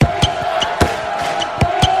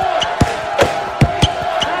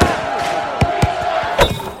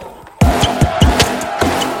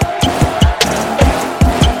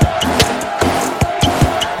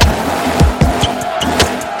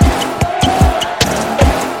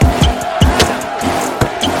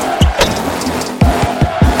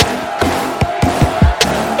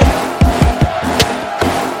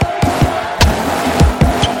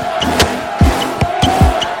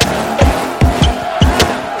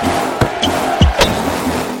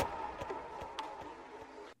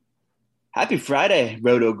Happy Friday,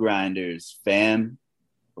 Roto Grinders fam.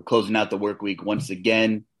 We're closing out the work week once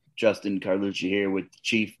again. Justin Carlucci here with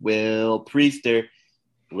Chief Will Priester.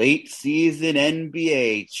 Late season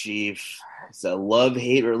NBA, Chief. It's a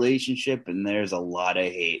love-hate relationship, and there's a lot of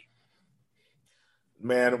hate.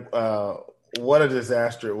 Man, what a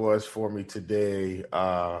disaster it was for me today.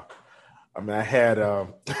 I had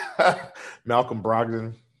Malcolm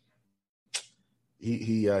Brogdon.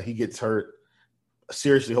 He gets hurt.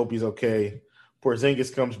 Seriously hope he's okay.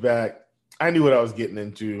 Porzingis comes back. I knew what I was getting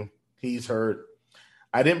into. He's hurt.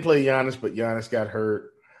 I didn't play Giannis, but Giannis got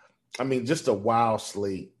hurt. I mean, just a wild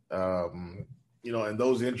slate. And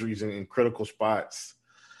those injuries in critical spots.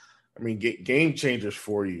 I mean, game changers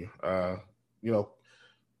for you.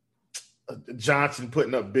 Johnson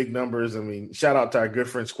putting up big numbers. I mean, shout out to our good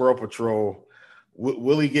friend Squirrel Patrol.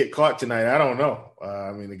 Will he get caught tonight? I don't know.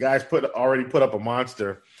 The guy's already put up a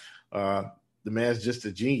monster. The man's just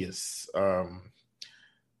a genius. And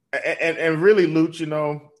really,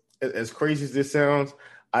 Luch, as crazy as this sounds,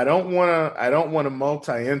 I don't want to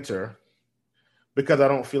multi-enter because I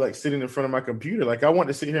don't feel like sitting in front of my computer. Like I want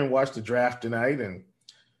to sit here and watch the draft tonight, and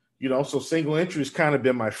so single entry has kind of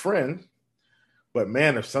been my friend. But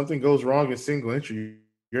man, if something goes wrong in single entry,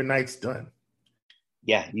 your night's done.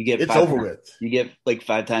 Yeah, it's over with. You get like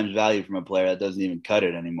 5 times value from a player that doesn't even cut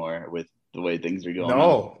it anymore with the way things are going.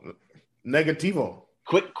 No. Negativo.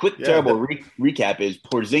 Quick, terrible recap is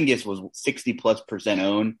Porzingis was 60+%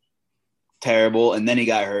 owned. Terrible. And then he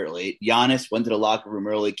got hurt late. Giannis went to the locker room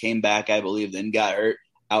early, came back, I believe, then got hurt,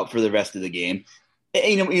 out for the rest of the game.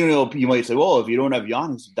 And, you might say, well, if you don't have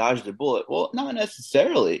Giannis, dodge the bullet. Well, not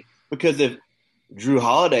necessarily. Because if Drew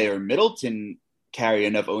Holiday or Middleton carry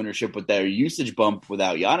enough ownership with their usage bump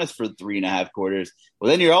without Giannis for 3.5 quarters,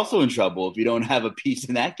 well, then you're also in trouble if you don't have a piece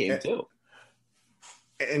in that game too.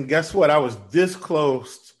 And guess what? I was this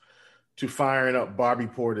close to firing up Bobby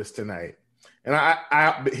Portis tonight. And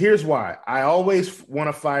but here's why. I always want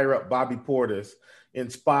to fire up Bobby Portis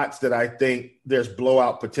in spots that I think there's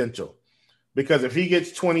blowout potential. Because if he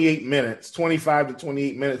gets 25 to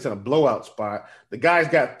 28 minutes in a blowout spot, the guy's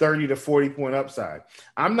got 30 to 40 point upside.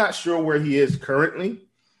 I'm not sure where he is currently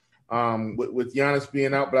with Giannis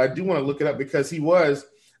being out, but I do want to look it up because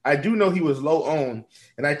I do know he was low owned,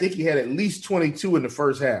 and I think he had at least 22 in the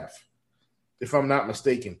first half, if I'm not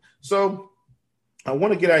mistaken. So I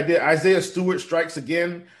want to get an idea. Isaiah Stewart strikes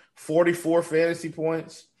again, 44 fantasy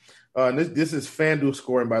points. This is FanDuel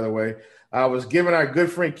scoring, by the way. I was giving our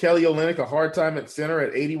good friend Kelly Olynyk a hard time at center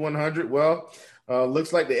at 8,100. Well,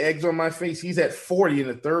 looks like the egg's on my face. He's at 40 in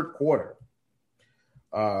the third quarter.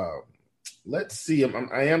 Let's see.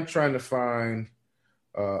 I am trying to find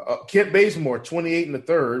Kent Bazemore, 28 in the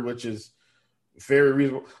third, which is very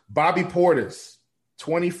reasonable. Bobby Portis,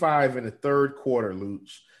 25 in the third quarter,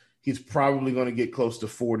 Luch. He's probably going to get close to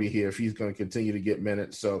 40 here if he's going to continue to get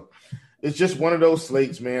minutes. So it's just one of those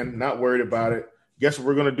slates, man. Not worried about it. Guess what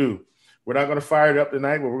we're going to do? We're not going to fire it up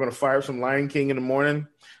tonight, but we're going to fire up some Lion King in the morning,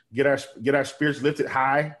 get our spirits lifted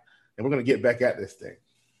high, and we're going to get back at this thing.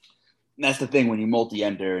 And that's the thing when you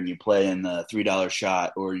multi-enter and you play in the $3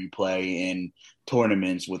 shot or you play in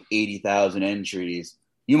tournaments with 80,000 entries,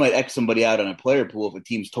 you might X somebody out on a player pool if a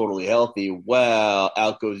team's totally healthy. Well,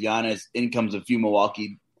 out goes Giannis. In comes a few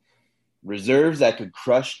Milwaukee reserves that could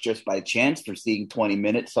crush just by chance for seeing 20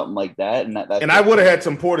 minutes, something like that. And I would have had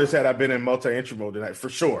some Portis had I been in multi-entry mode tonight, for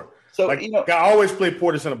sure. So, I always play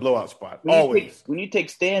Portis in a blowout spot. When you take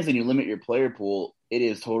stands and you limit your player pool, it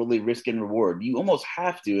is totally risk and reward. You almost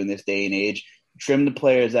have to in this day and age trim the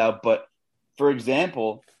players out. But for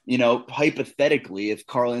example, hypothetically, if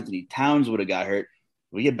Karl Anthony Towns would have got hurt,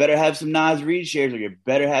 well, you better have some Naz Reid shares or you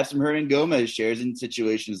better have some Hernan Gomez shares in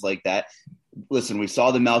situations like that. Listen, we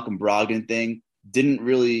saw the Malcolm Brogdon thing.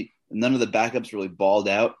 None of the backups really balled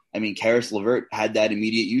out. I mean, Karis LeVert had that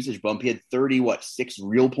immediate usage bump. He had 6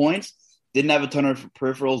 real points. Didn't have a ton of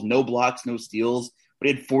peripherals, no blocks, no steals, but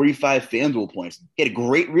he had 45 FanDuel points. He had a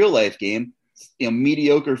great real-life game,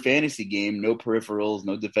 mediocre fantasy game, no peripherals,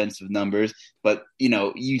 no defensive numbers. But,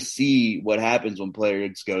 you see what happens when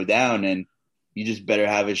players go down, and you just better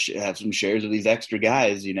have some shares of these extra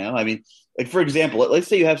guys, I mean, like, for example, let's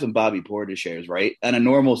say you have some Bobby Portis shares, right, on a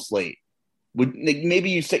normal slate. Maybe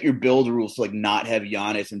you set your build rules to not have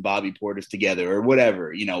Giannis and Bobby Portis together or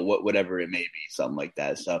whatever, whatever it may be, something like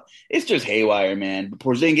that. So it's just haywire, man. But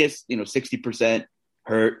Porzingis, 60%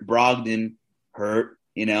 hurt. Brogdon hurt.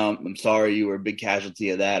 I'm sorry you were a big casualty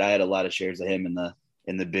of that. I had a lot of shares of him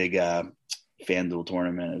in the big FanDuel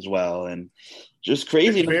tournament as well, and just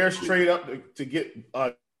crazy. Bears trade up to get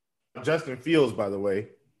Justin Fields, by the way.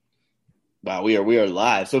 Wow, we are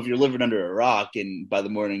live. So if you're living under a rock and by the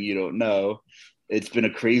morning you don't know, it's been a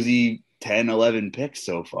crazy 10, 11 picks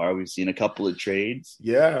so far. We've seen a couple of trades.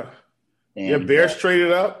 Yeah. Yeah, And Bears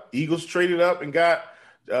traded up. Eagles traded up and got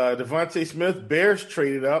Devontae Smith. Bears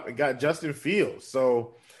traded up and got Justin Fields.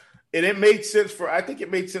 So, and I think it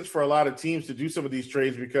made sense for a lot of teams to do some of these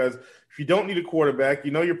trades because if you don't need a quarterback,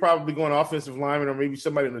 you're probably going offensive lineman or maybe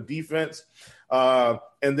somebody in the defense. And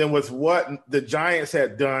then with what the Giants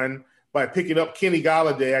had done by picking up Kenny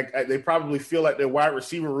Golladay, they probably feel like their wide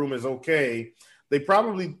receiver room is okay. They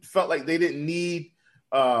probably felt like they didn't need,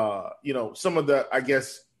 some of the, I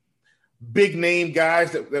guess, big name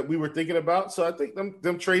guys that we were thinking about. So I think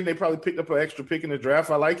them trading, they probably picked up an extra pick in the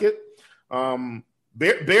draft. I like it.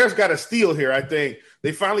 Bears got a steal here. I think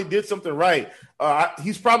they finally did something right.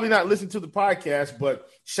 He's probably not listening to the podcast, but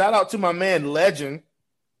shout out to my man Legend.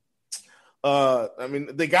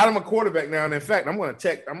 They got him a quarterback now, and in fact, I'm going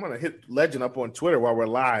to hit Legend up on Twitter while we're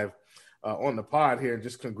live on the pod here and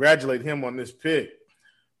just congratulate him on this pick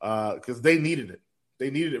because they needed it.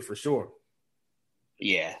 They needed it for sure.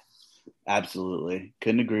 yeah, absolutely.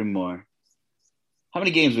 Couldn't agree more. How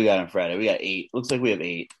many games we got on Friday? We got 8. Looks like we have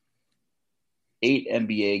 8. 8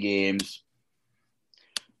 NBA games.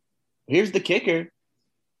 Here's the kicker.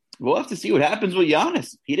 We'll have to see what happens with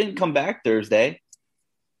Giannis. He didn't come back Thursday.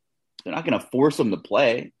 They're not going to force him to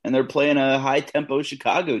play. And they're playing a high-tempo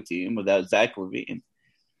Chicago team without Zach LaVine.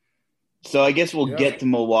 So I guess we'll get to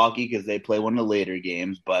Milwaukee because they play one of the later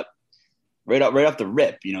games. But right off the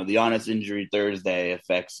rip, the Giannis injury Thursday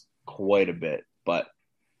affects quite a bit. But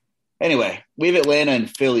anyway, we have Atlanta and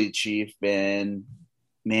Philly, Chief. And,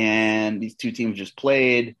 man, these two teams just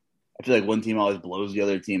played. I feel like one team always blows the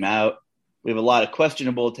other team out. We have a lot of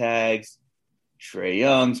questionable tags. Trae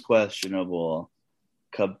Young's questionable.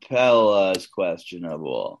 Capella's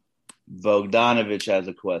questionable. Bogdanovich has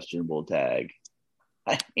a questionable tag.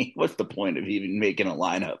 I mean, what's the point of even making a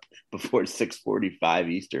lineup before 6:45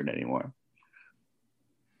 Eastern anymore?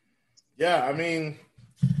 Yeah, I mean,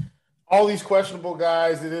 all these questionable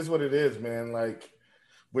guys, it is what it is, man. Like,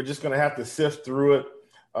 we're just going to have to sift through it.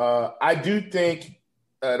 I do think,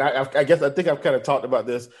 and I think I've kind of talked about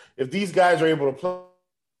this. If these guys are able to play,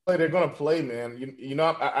 they're going to play, man.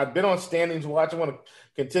 I've been on standings watch. I want to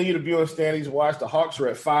continue to be on standings watch. The Hawks are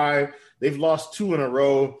at 5. They've lost 2 in a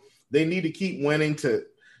row. They need to keep winning to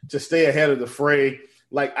stay ahead of the fray.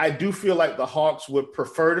 Like, I do feel like the Hawks would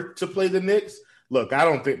prefer to play the Knicks. Look, I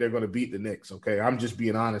don't think they're going to beat the Knicks, okay? I'm just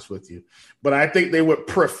being honest with you. But I think they would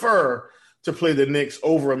prefer to play the Knicks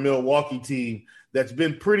over a Milwaukee team that's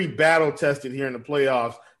been pretty battle-tested here in the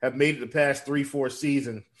playoffs, have made it the past 3-4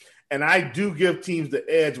 seasons. And I do give teams the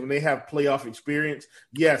edge when they have playoff experience.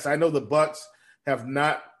 Yes, I know the Bucks have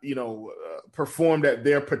not, performed at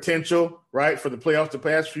their potential, right, for the playoffs the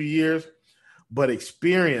past few years. But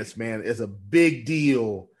experience, man, is a big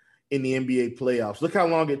deal in the NBA playoffs. Look how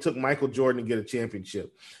long it took Michael Jordan to get a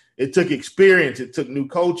championship. It took experience. It took new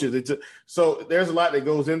coaches. So there's a lot that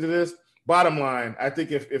goes into this. Bottom line, I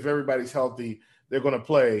think if everybody's healthy, they're going to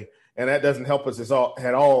play. And that doesn't help us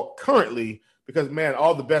at all currently because, man,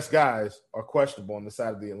 all the best guys are questionable on the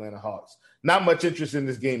side of the Atlanta Hawks. Not much interest in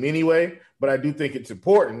this game anyway, but I do think it's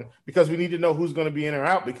important because we need to know who's going to be in or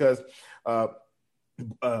out because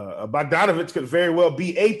Bogdanovich could very well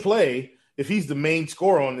be a play if he's the main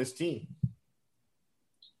scorer on this team.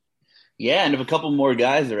 Yeah, and if a couple more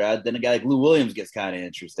guys are out, then a guy like Lou Williams gets kind of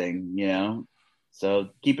interesting, So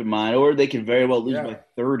keep in mind, or they can very well lose by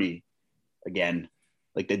 30 again,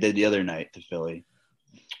 like they did the other night to Philly.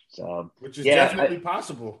 So, which is definitely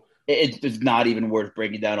possible. It's not even worth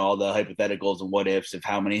breaking down all the hypotheticals and what ifs of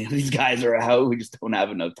how many of these guys are out. We just don't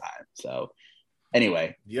have enough time. So,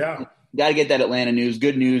 anyway, got to get that Atlanta news.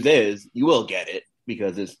 Good news is you will get it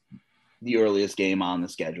because it's the earliest game on the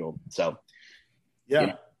schedule. So,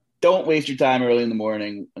 don't waste your time early in the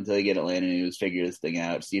morning until you get Atlanta news. Figure this thing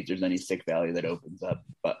out. See if there's any sick value that opens up.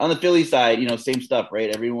 But on the Philly side, same stuff,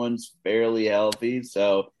 right? Everyone's fairly healthy.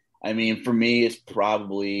 So, I mean, for me, it's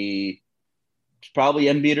probably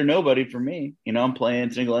Embiid or nobody for me. I'm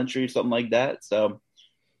playing single entry, something like that. So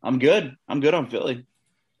I'm good. I'm good on Philly.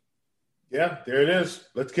 Yeah, there it is.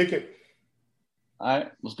 Let's kick it. All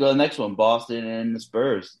right, let's go to the next one. Boston and the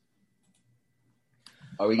Spurs.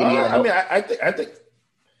 Are we going to get I think.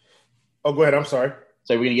 Oh, go ahead. I'm sorry.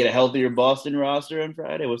 So we're going to get a healthier Boston roster on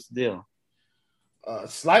Friday? What's the deal?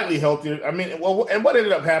 Slightly healthier. I mean, and what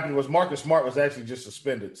ended up happening was Marcus Smart was actually just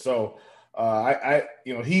suspended. So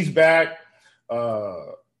he's back.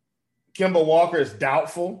 Kemba Walker is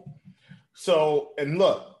doubtful. So, and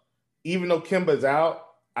look, even though Kemba's out,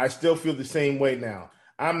 I still feel the same way now.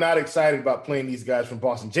 I'm not excited about playing these guys from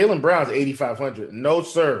Boston. Jaylen Brown's 8,500. No,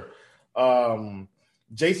 sir.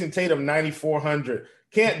 Jason Tatum, 9,400.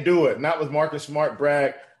 Can't do it. Not with Marcus Smart,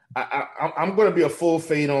 Bragg. I'm going to be a full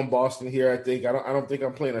fade on Boston here, I think. I don't think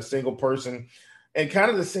I'm playing a single person. And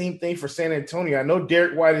kind of the same thing for San Antonio. I know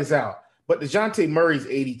Derek White is out, but DeJounte Murray's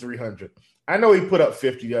 8,300. I know he put up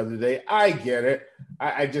 50 the other day. I get it.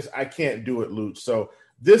 I can't do it, Luke. So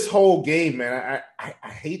this whole game, man,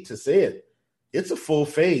 I hate to say it. It's a full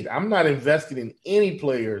fade. I'm not invested in any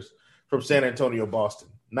players from San Antonio, Boston.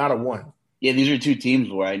 Not a one. Yeah, these are two teams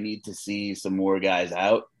where I need to see some more guys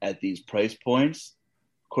out at these price points.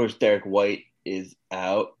 Of course, Derek White is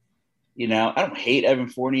out. You know, I don't hate Evan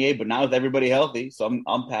Fournier, but not with everybody healthy, so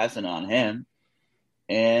I'm passing on him.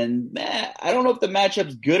 And I don't know if the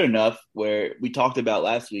matchup's good enough where we talked about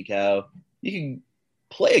last week how you can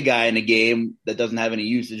play a guy in a game that doesn't have any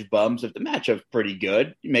usage bumps. If the matchup's pretty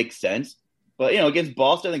good, it makes sense. But, you know, against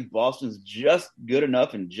Boston, I think Boston's just good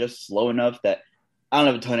enough and just slow enough that I don't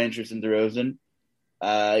have a ton of interest in DeRozan.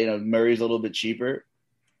 You know, Murray's a little bit cheaper,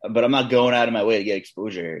 but I'm not going out of my way to get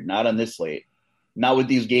exposure here. Not on this slate. Not with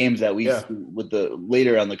these games that we see with the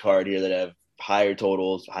later on the card here that have higher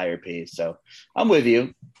totals, higher pace. So I'm with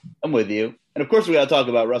you. And of course, we got to talk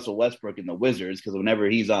about Russell Westbrook and the Wizards because whenever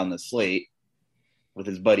he's on the slate with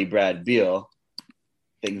his buddy Brad Beal,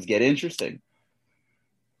 things get interesting.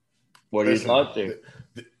 What are your thoughts there?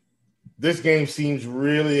 This game seems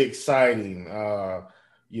really exciting.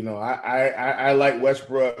 You know, I like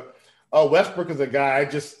Westbrook. Westbrook is a guy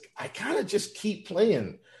I kind of just keep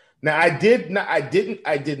playing. Now I did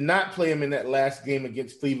not play him in that last game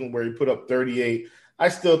against Cleveland where he put up 38. I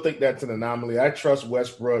still think that's an anomaly. I trust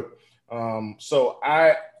Westbrook. So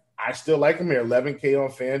I still like him here, 11K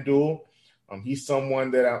on FanDuel. He's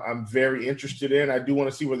someone that I'm very interested in. I do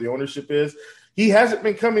want to see where the ownership is. He hasn't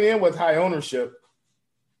been coming in with high ownership.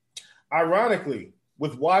 Ironically,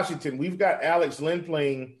 with Washington, we've got Alex Len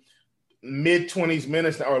playing mid-20s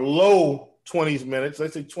minutes or low 20s minutes,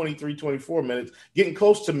 let's say 23, 24 minutes, getting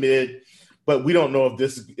close to mid, but we don't know if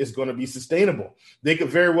this is going to be sustainable. They could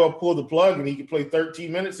very well pull the plug and he could play 13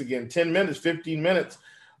 minutes again, 10 minutes, 15 minutes.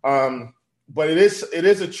 But it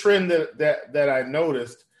is a trend that I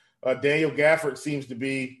noticed. Daniel Gafford seems to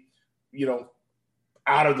be, you know,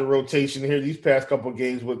 out of the rotation here these past couple of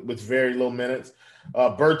games with very low minutes.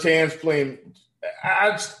 Bertan's playing.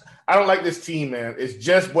 I don't like this team, man. It's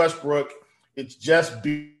just Westbrook. It's just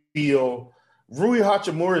Beal. Rui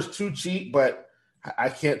Hachimura is too cheap, but I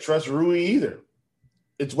can't trust Rui either.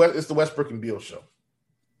 It's the Westbrook and Beal show.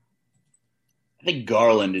 I think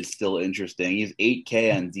Garland is still interesting. He's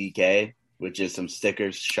 8K on DK, which is some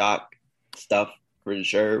stickers, shock stuff for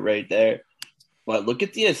sure right there. But look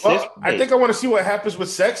at the assist. Well, I think I want to see what happens with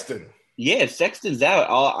Sexton. Yeah, if Sexton's out,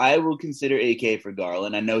 I will consider AK for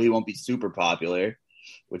Garland. I know he won't be super popular,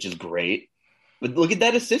 which is great. But look at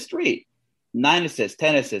that assist rate. 9 assists,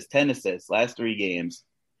 10 assists, 10 assists, last 3 games.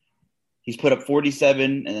 He's put up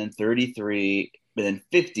 47 and then 33, but then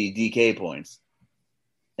 50 DK points.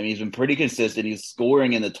 I mean, he's been pretty consistent. He's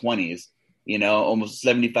scoring in the 20s. You know, almost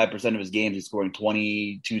 75% of his games, he's scoring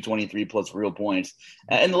 22, 23 plus real points.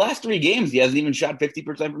 In the last 3 games, he hasn't even shot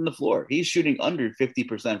 50% from the floor. He's shooting under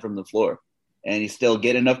 50% from the floor. And he's still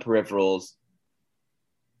getting enough peripherals,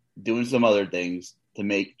 doing some other things to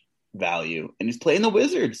make value. And he's playing the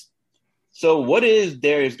Wizards. So what is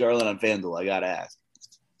Darius Garland on FanDuel? I got to ask.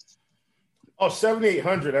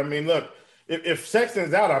 7,800. I mean, look, if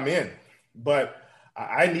Sexton's out, I'm in. But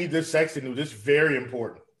I need this Sexton. This is very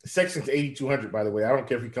important. Sexton's 8,200, by the way. I don't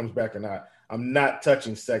care if he comes back or not. I'm not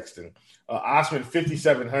touching Sexton. Osman,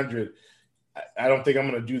 5,700. I don't think I'm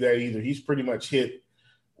going to do that either. He's pretty much hit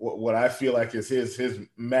what I feel like is his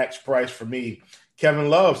max price for me. Kevin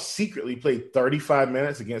Love secretly played 35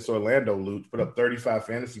 minutes against Orlando, Luke, put up 35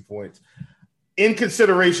 fantasy points. In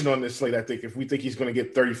consideration on this slate, I think, if we think he's going to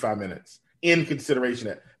get 35 minutes, in consideration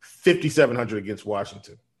at 5,700 against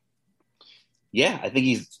Washington. Yeah, I think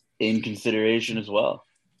he's in consideration as well.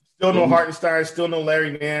 Still no Hartenstein, still no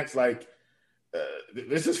Larry Nance.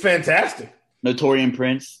 This is fantastic. No Taurean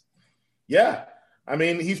Prince. Yeah. I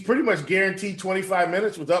mean, he's pretty much guaranteed 25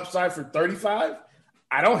 minutes with upside for 35.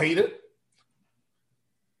 I don't hate it.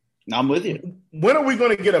 I'm with you. When are we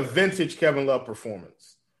going to get a vintage Kevin Love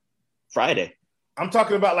performance? Friday. I'm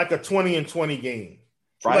talking about like a 20-20 game.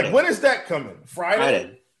 Friday. Like, when is that coming?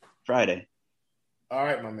 Friday. All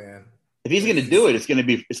right, my man. If he's going to do it, it's going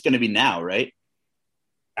to be now, right?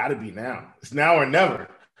 Got to be now. It's now or never.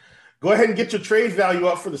 Go ahead and get your trade value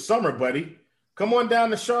up for the summer, buddy. Come on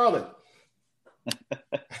down to Charlotte.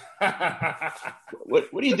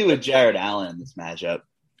 What do you do with Jared Allen in this matchup?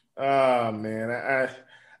 Oh, man.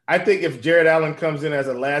 I think if Jared Allen comes in as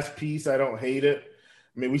a last piece, I don't hate it.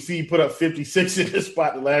 I mean, we see he put up 56 in this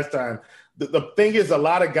spot the last time. The thing is, a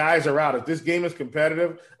lot of guys are out. If this game is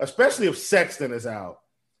competitive, especially if Sexton is out,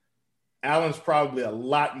 Allen's probably a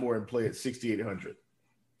lot more in play at 6,800.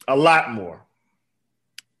 A lot more.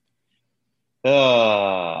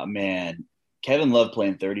 Oh, man. Kevin Love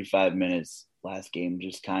playing 35 minutes last game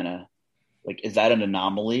just kind of like, is that an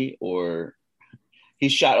anomaly? Or he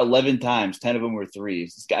shot 11 times, 10 of them were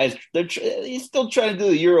threes. This guy's he's still trying to do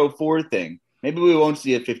the Euro 4 thing. Maybe we won't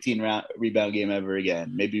see a 15 rebound game ever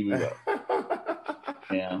again. Maybe we will.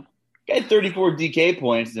 Yeah. He had 34 DK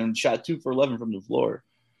points and shot 2 for 11 from the floor.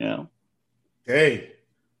 You know. Hey,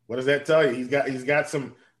 what does that tell you? He's got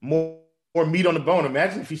some more meat on the bone.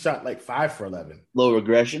 Imagine if he shot like 5 for 11. Low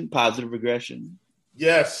regression, positive regression.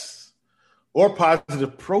 Yes. Or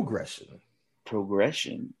positive progression.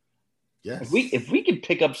 Progression. Yes. If we could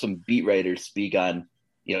pick up some beat writers speak on,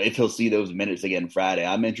 if he'll see those minutes again Friday,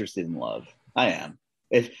 I'm interested in Love. I am.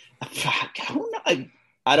 I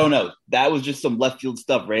don't know. That was just some left field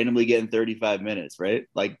stuff, randomly getting 35 minutes, right?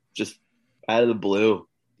 Like just out of the blue.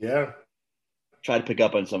 Yeah. Try to pick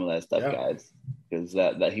up on some of that stuff, guys, because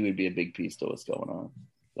that he would be a big piece to what's going on.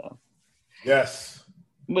 So, yes.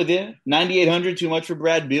 I'm with you. 9,800 too much for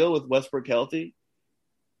Brad Beal with Westbrook healthy?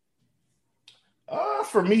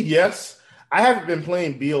 For me, yes. I haven't been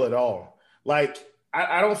playing Beal at all. Like,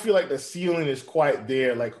 I don't feel like the ceiling is quite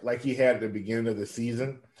there like he had at the beginning of the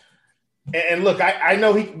season. And look, I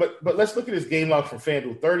know but let's look at his game log from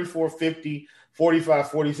FanDuel. 34, 50,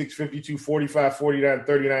 45, 46, 52, 45, 49,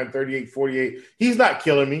 39, 38, 48. He's not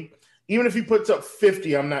killing me. Even if he puts up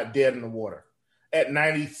 50, I'm not dead in the water at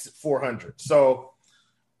 9,400. So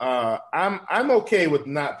I'm okay with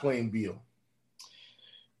not playing Beal.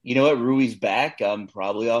 You know what? Rui's back. I'm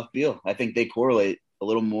probably off Beal. I think they correlate a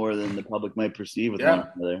little more than the public might perceive with one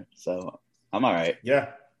another. So I'm all right.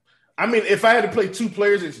 Yeah. I mean, if I had to play two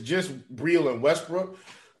players, it's just Beal and Westbrook.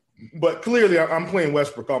 But clearly, I'm playing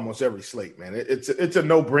Westbrook almost every slate, man. It's a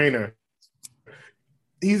no-brainer.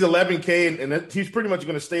 He's 11K, and he's pretty much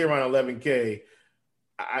going to stay around 11K.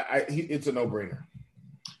 It's a no-brainer.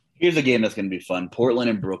 Here's a game that's going to be fun. Portland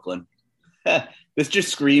and Brooklyn. This just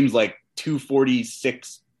screams like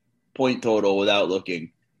 246 point total without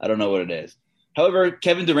looking. I don't know what it is. However,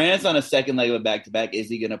 Kevin Durant's on a second leg of a back-to-back. Is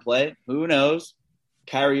he going to play? Who knows?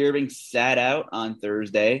 Kyrie Irving sat out on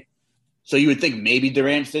Thursday. So you would think maybe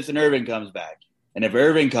Durant sits and Irving comes back. And if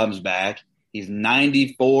Irving comes back, he's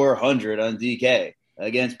 9,400 on DK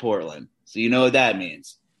against Portland. So you know what that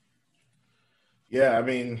means. Yeah, I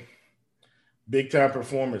mean, big-time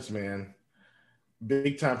performance, man.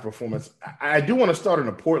 Big-time performance. I do want to start on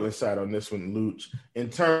the Portland side on this one, Luch, in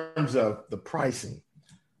terms of the pricing.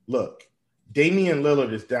 Look, Damian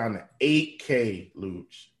Lillard is down to 8K,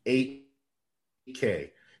 Luch.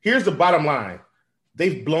 8K. Here's the bottom line.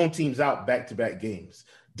 They've blown teams out back-to-back games.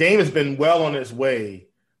 Dame has been well on his way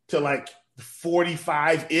to like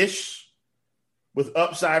 45-ish with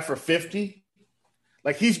upside for 50.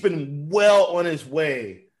 Like he's been well on his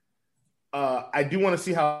way. I do want to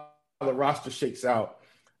see how the roster shakes out.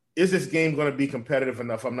 Is this game going to be competitive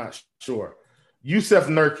enough? I'm not sure. Yusef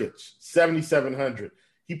Nurkic, 7,700.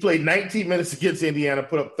 He played 19 minutes against Indiana,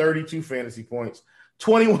 put up 32 fantasy points.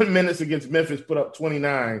 21 minutes against Memphis, put up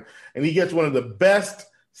 29. And he gets one of the best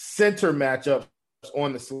center matchups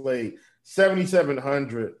on the slate,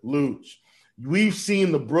 7,700, Luch. We've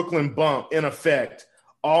seen the Brooklyn bump in effect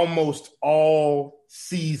almost all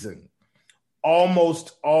season.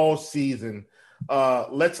 Almost all season.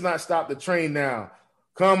 Let's not stop the train now.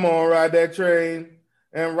 Come on, ride that train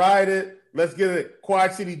and ride it. Let's get it.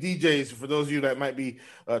 Quad City DJs, for those of you that might be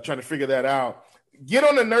trying to figure that out. Get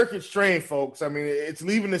on the Nurkic train, folks. I mean, it's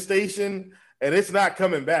leaving the station, and it's not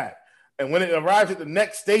coming back. And when it arrives at the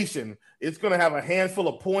next station, it's going to have a handful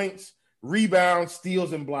of points, rebounds,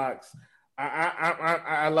 steals, and blocks.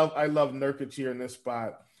 I love Nurkic here in this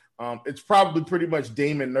spot. It's probably pretty much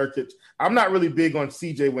Dame and Nurkic. I'm not really big on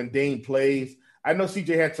CJ when Dame plays. I know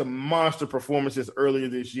CJ had some monster performances earlier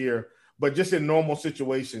this year, but just in normal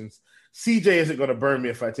situations, CJ isn't going to burn me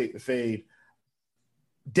if I take the fade.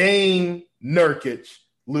 Dame, Nurkic,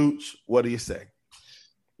 Luch, what do you say?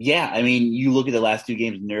 Yeah, I mean, you look at the last two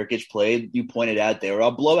games Nurkic played, you pointed out they were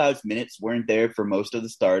all blowouts. Minutes weren't there for most of the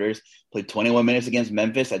starters. Played 21 minutes against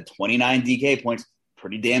Memphis, had 29 DK points.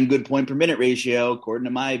 Pretty damn good point per minute ratio, according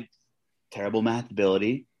to my terrible math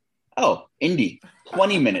ability. Oh, Indy,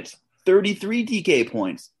 20 minutes, 33 DK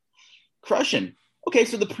points. Crushing. Okay,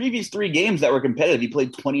 so the previous 3 games that were competitive, he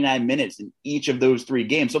played 29 minutes in each of those 3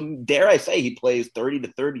 games. So dare I say he plays 30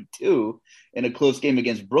 to 32 in a close game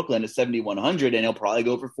against Brooklyn at 7,100, and he'll probably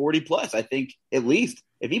go for 40 plus. I think at least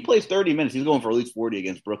if he plays 30 minutes, he's going for at least 40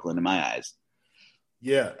 against Brooklyn in my eyes.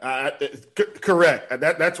 Yeah, correct.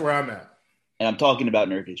 That's where I'm at. And I'm talking about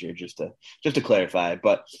Nurkic here just to clarify.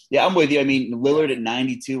 But yeah, I'm with you. I mean, Lillard at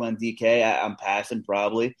 92 on DK, I'm passing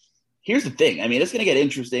probably. Here's the thing. I mean, it's going to get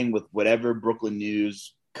interesting with whatever Brooklyn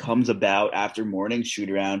news comes about after morning shoot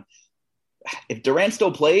around. If Durant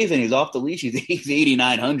still plays and he's off the leash, he's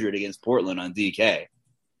 8,900 against Portland on DK.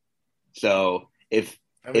 So if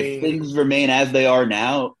things remain as they are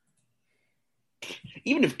now,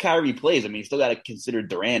 even if Kyrie plays, I mean, you still got to consider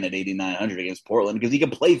Durant at 8,900 against Portland because he can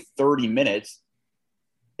play 30 minutes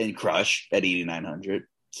and crush at 8,900.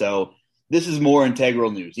 So this is more integral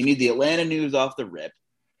news. You need the Atlanta news off the rip.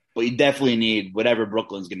 But you definitely need whatever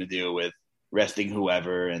Brooklyn's going to do with resting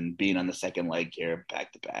whoever and being on the second leg here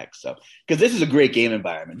back to back. So, because this is a great game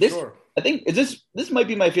environment. Sure. I think this might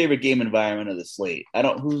be my favorite game environment of the slate.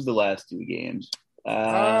 Who's the last 2 games?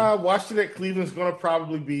 Washington at Cleveland's going to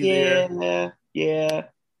probably be there. Yeah.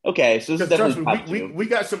 Okay, so this is definitely we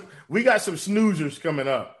got some snoozers coming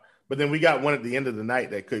up, but then we got one at the end of the night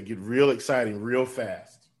that could get real exciting real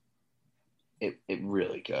fast. It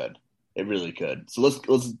really could. It really could. So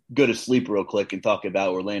let's go to sleep real quick and talk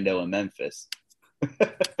about Orlando and Memphis.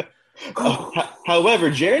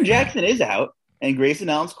 However, Jaren Jackson is out and Grayson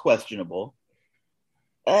Allen's questionable.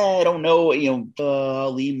 I don't know,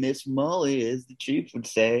 Ali Miss Molly, as the Chiefs would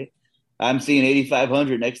say. I'm seeing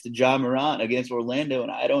 8,500 next to John Morant against Orlando,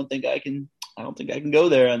 and I don't think I can go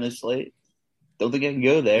there on this slate. Don't think I can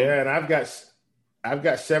go there. Yeah, and I've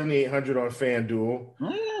got 7,800 on FanDuel.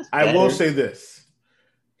 I will say this.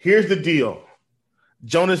 Here's the deal.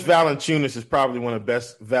 Jonas Valanciunas is probably one of the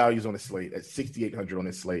best values on the slate at 6,800 on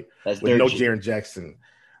this slate with no Jaren Jackson.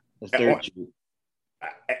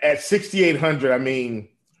 At 6,800, I mean,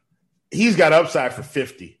 he's got upside for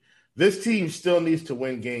 50. This team still needs to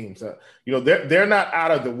win games. They're not out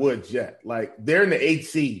of the woods yet. Like, they're in the 8th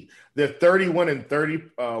seed. They're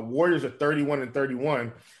 31-30. Warriors are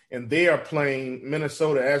 31-31, and they are playing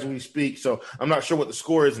Minnesota as we speak. So I'm not sure what the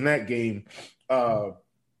score is in that game.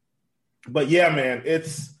 But yeah, man,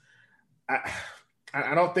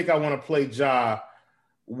 I don't think I want to play Ja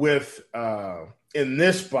with in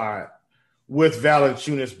this spot with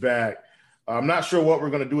Valanciunas back. I'm not sure what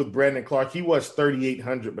we're going to do with Brandon Clark. He was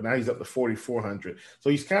 3,800, but now he's up to 4,400.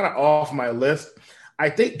 So he's kind of off my list.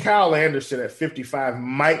 I think Kyle Anderson at 55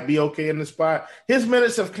 might be okay in the spot. His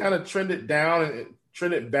minutes have kind of trended down and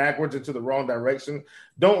trended backwards into the wrong direction.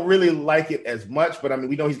 Don't really like it as much, but I mean,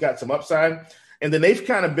 we know he's got some upside. And then they've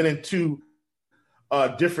kind of been in 2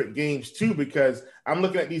 different games too, because I'm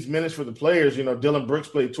looking at these minutes for the players. Dylan Brooks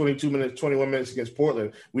played 22 minutes, 21 minutes against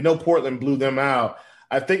Portland. We know Portland blew them out.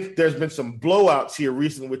 I think there's been some blowouts here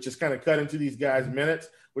recently, which has kind of cut into these guys' minutes,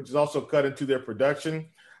 which is also cut into their production.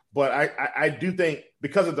 But I do think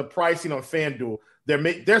because of the pricing on FanDuel,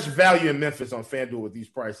 there's value in Memphis on FanDuel with these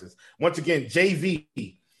prices. Once again,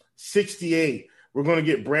 JV, 68. We're going to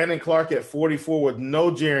get Brandon Clark at 44 with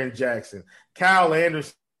no Jaren Jackson. Kyle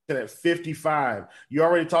Anderson at 55. You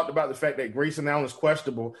already talked about the fact that Grayson Allen is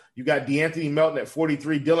questionable. You got DeAnthony Melton at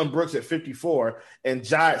 43, Dylan Brooks at 54,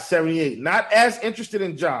 and Ja at 78. Not as interested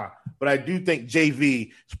in Ja, but I do think JV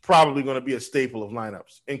is probably going to be a staple of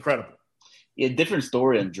lineups. Incredible. Yeah, different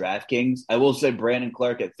story on DraftKings. I will say Brandon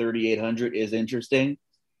Clark at 3,800 is interesting.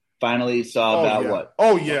 Finally saw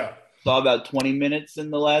Saw about 20 minutes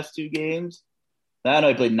in the last 2 games. I know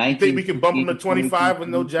he played 19. Think we can bump him to 25 with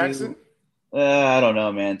no Jackson? I don't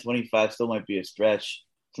know, man. 25 still might be a stretch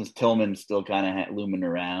since Tillman's still kind of looming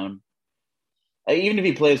around. Even if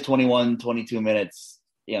he plays 21, 22 minutes,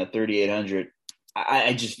 3,800,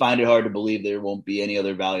 I just find it hard to believe there won't be any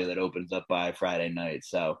other value that opens up by Friday night.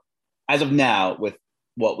 So as of now, with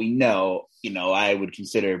what we know, I would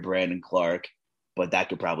consider Brandon Clark, but that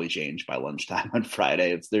could probably change by lunchtime on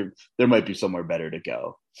Friday. There might be somewhere better to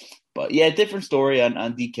go. But yeah, different story on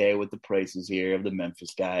DK with the prices here of the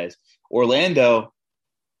Memphis guys. Orlando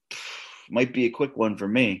might be a quick one for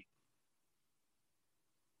me.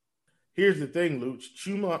 Here's the thing, Luch.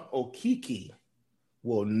 Chuma Okeke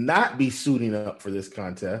will not be suiting up for this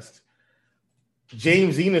contest.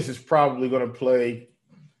 James Enos is probably going to play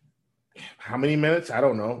how many minutes? I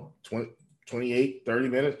don't know, 20, 28, 30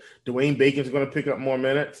 minutes. Dwayne Bacon's going to pick up more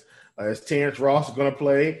minutes. Is Terrence Ross going to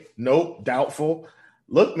play? Nope, doubtful.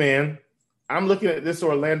 Look, man, I'm looking at this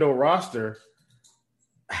Orlando roster.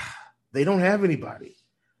 They don't have anybody.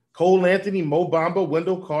 Cole Anthony, Mo Bamba,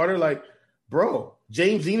 Wendell Carter. Like, bro,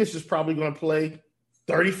 James Enos is probably going to play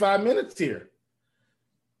 35 minutes here.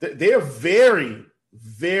 They are very,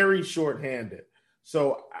 very shorthanded.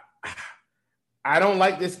 So I don't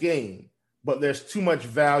like this game, but there's too much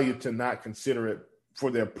value to not consider it for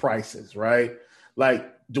their prices, right?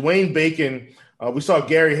 Like Dwayne Bacon, we saw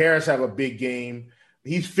Gary Harris have a big game.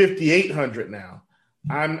 He's 5,800 now.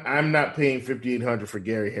 I'm not paying 5,800 for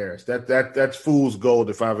Gary Harris. That's fool's gold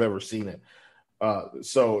if I've ever seen it.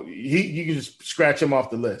 So you can just scratch him off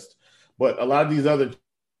the list. But a lot of these other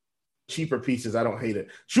cheaper pieces, I don't hate it.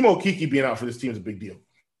 Chumo Kiki being out for this team is a big deal.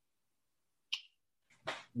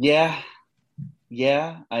 Yeah.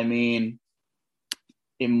 I mean,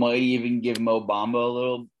 it might even give Mo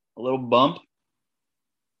Bamba a little bump,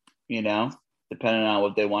 depending on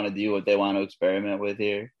what they want to do, what they want to experiment with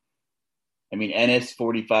here. I mean, Ennis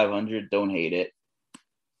 4,500, don't hate it.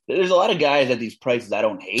 There's a lot of guys at these prices I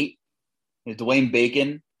don't hate. Dwayne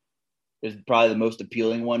Bacon is probably the most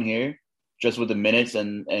appealing one here, just with the minutes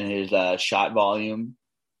and his shot volume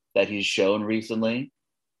that he's shown recently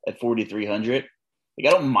at 4,300. I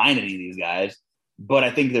don't mind any of these guys, but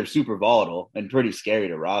I think they're super volatile and pretty scary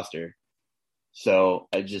to roster. So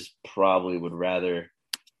I just probably would rather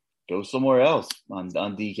go somewhere else on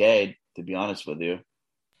DK, to be honest with you.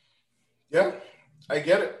 Yeah, I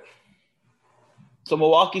get it. So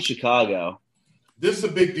Milwaukee, Chicago. This is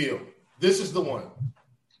a big deal. This is the one.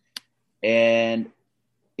 And,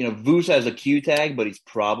 Vooch has a Q tag, but he's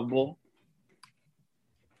probable.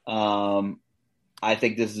 I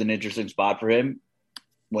think this is an interesting spot for him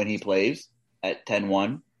when he plays at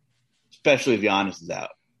 10-1, especially if Giannis is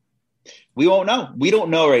out. We won't know. We don't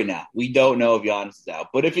know right now. We don't know if Giannis is out.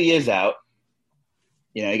 But if he is out,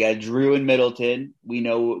 you got Drew and Middleton. We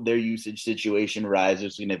know their usage situation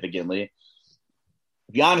rises significantly.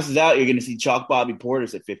 If Giannis is out, you're going to see Chalk Bobby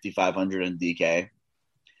Portis at 5,500 on DK.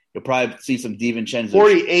 You'll probably see some DiVincenzo.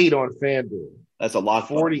 48 on FanDuel. That's a lot.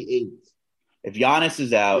 48. If Giannis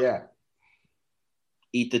is out,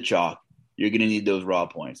 eat the chalk. You're going to need those raw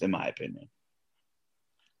points, in my opinion.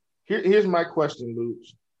 Here's my question,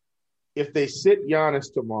 Luch. If they sit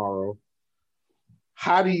Giannis tomorrow,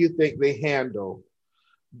 how do you think they handle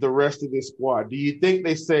the rest of this squad? Do you think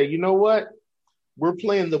they say, you know what? We're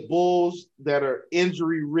playing the Bulls that are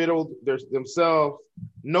injury-riddled themselves.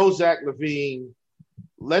 No Zach LaVine.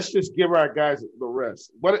 Let's just give our guys the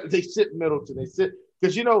rest. What they sit Middleton? They sit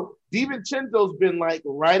because DiVincenzo's been like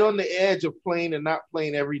right on the edge of playing and not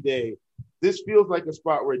playing every day. This feels like a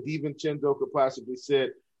spot where DiVincenzo could possibly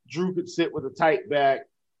sit. Drew could sit with a tight back.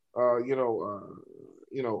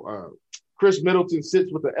 Chris Middleton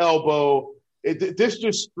sits with the elbow. This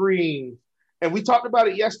just screams. And we talked about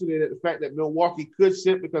it yesterday, that the fact that Milwaukee could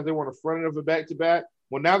sit because they were on the front end of a back-to-back.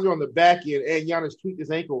 Well, now they're on the back end, and Giannis tweaked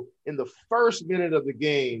his ankle in the first minute of the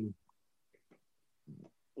game.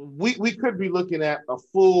 We could be looking at a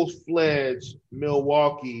full-fledged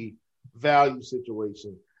Milwaukee value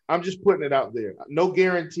situation. I'm just putting it out there. No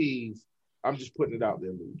guarantees. I'm just putting it out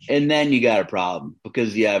there, Luch. And then you got a problem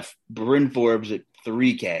because you have Bryn Forbes at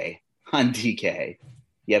 3K on DK.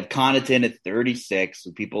 You have Connaughton at 36,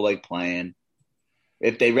 who people like playing.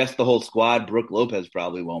 If they rest the whole squad, Brook Lopez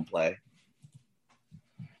probably won't play.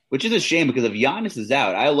 Which is a shame because if Giannis is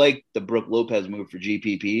out, I like the Brook Lopez move for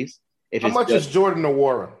GPPs. How much is Jordan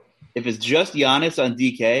Nwora? If it's just Giannis on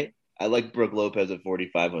DK, I like Brook Lopez at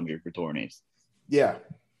 4,500 for tourneys. Yeah.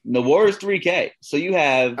 Nwora is 3K. So you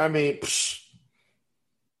have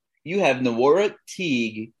Nwora,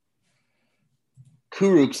 Teague,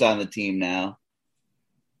 Kuruk's on the team now.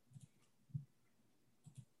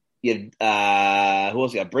 You have who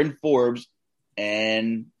else? You got Bryn Forbes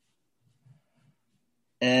and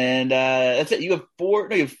that's it. You have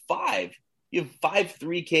five. You have 5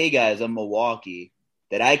 3K guys on Milwaukee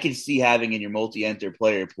that I can see having in your multi-enter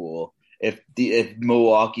player pool if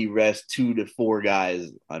Milwaukee rests 2 to 4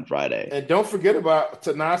 guys on Friday. And don't forget about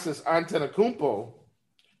Thanasis Antetokounmpo,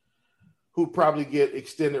 who probably get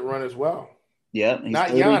extended run as well. Yeah, not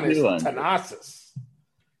Giannis, Thanasis.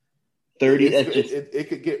 30. It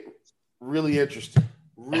could get really interesting.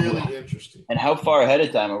 Really interesting. And how far ahead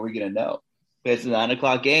of time are we going to know? It's a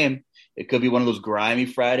 9:00 game. It could be one of those grimy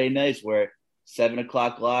Friday nights where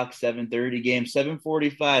 7:00 lock, 7:30 game,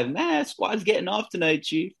 7:45. Nah, squad's getting off tonight,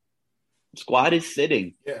 Chief. Squad is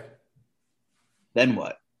sitting. Yeah. Then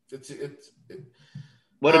what?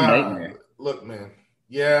 What a nightmare. Look, man.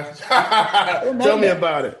 Yeah. Tell me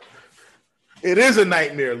about it. It is a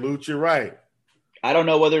nightmare, Luch. You're right. I don't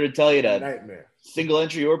know whether to tell you that nightmare. Single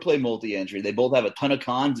entry or play multi-entry. They both have a ton of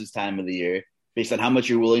cons this time of the year based on how much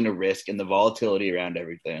you're willing to risk and the volatility around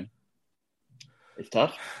everything. It's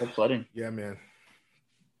tough. Tough sledding. Yeah, man.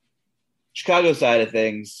 Chicago side of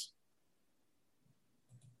things,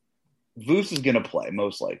 Vooch is going to play,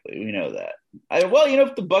 most likely. We know that.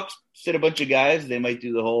 If the Bucks sit a bunch of guys, they might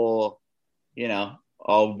do the whole,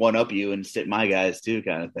 I'll one-up you and sit my guys too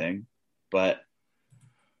kind of thing. But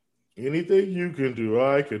anything you can do,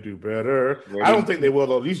 I could do better. I don't think they will,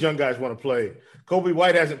 though. These young guys want to play. Kobe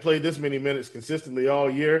White hasn't played this many minutes consistently all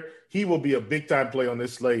year. He will be a big-time play on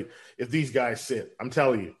this slate if these guys sit. I'm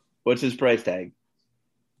telling you. What's his price tag?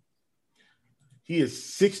 He is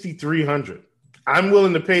 $6,300. I'm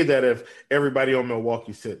willing to pay that if everybody on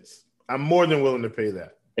Milwaukee sits. I'm more than willing to pay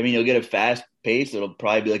that. I mean, you'll get a fast pace. It'll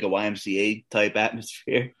probably be like a YMCA type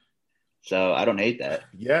atmosphere. So I don't hate that.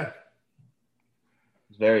 Yeah.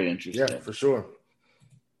 It's very interesting. Yeah, for sure.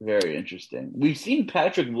 Very interesting. We've seen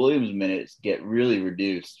Patrick Williams' minutes get really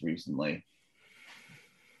reduced recently.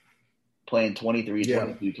 Playing 23,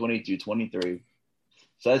 22, 22, 23.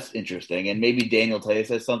 So that's interesting. And maybe Daniel Tice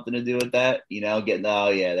has something to do with that.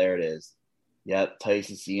 There it is. Yep,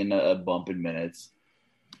 Tice is seeing a bump in minutes.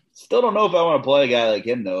 Still don't know if I want to play a guy like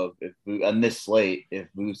him, though, if on this slate, if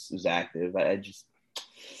Moose is active.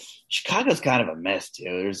 Chicago's kind of a mess, too.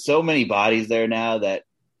 There's so many bodies there now that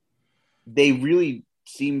they really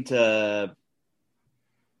seem to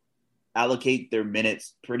allocate their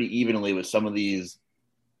minutes pretty evenly with some of these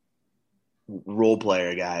role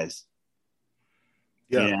player guys.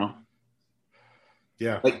 Yeah.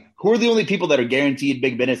 Yeah. Like, who are the only people that are guaranteed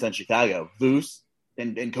big minutes on Chicago? Vooch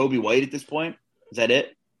and Kobe White at this point? Is that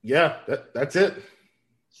it? Yeah, that's it.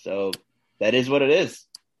 So that is what it is.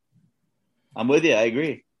 I'm with you. I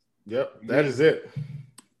agree. Yep, that is it.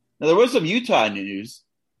 Now, there was some Utah news.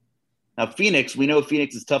 Now, Phoenix, we know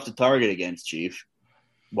Phoenix is tough to target against, Chief.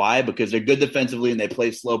 Why? Because they're good defensively and they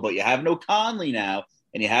play slow, but you have no Conley now,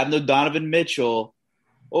 and you have no Donovan Mitchell.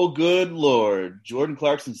 Oh, good Lord. Jordan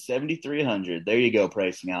Clarkson, 7,300. There you go,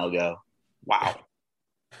 pricing algo. Wow.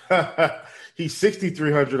 He's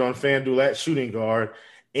 6,300 on FanDuel at shooting guard.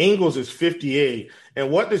 Ingles is 58. And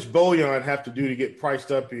what does Bojan have to do to get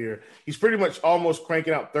priced up here? He's pretty much almost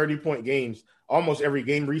cranking out 30-point games almost every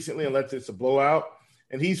game recently, unless it's a blowout.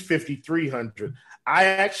 And he's 5,300.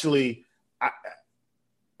 As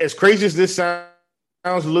crazy as this sounds,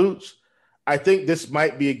 Luch, I think this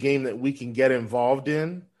might be a game that we can get involved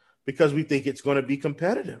in because we think it's going to be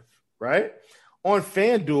competitive, right? On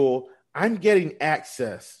FanDuel, I'm getting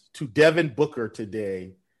access to Devin Booker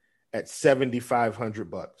today at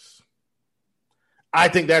 $7,500. I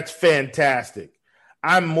think that's fantastic.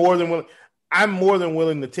 I'm more than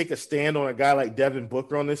willing to take a stand on a guy like Devin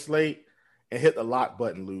Booker on this slate and hit the lock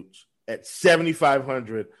button, Luch, at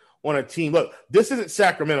 $7,500 on a team. Look, this isn't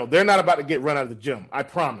Sacramento. They're not about to get run out of the gym. I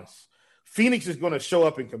promise. Phoenix is going to show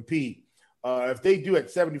up and compete. If they do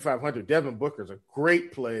at 7,500, Devin Booker is a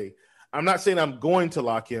great play. I'm not saying I'm going to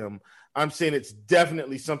lock him. I'm saying it's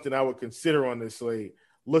definitely something I would consider on this slate,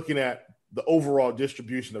 looking at the overall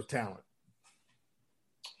distribution of talent.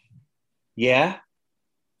 Yeah,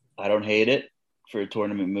 I don't hate it for a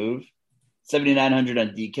tournament move. 7,900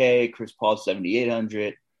 on DK, Chris Paul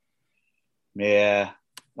 7,800. Yeah,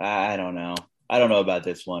 I don't know. I don't know about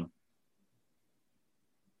this one.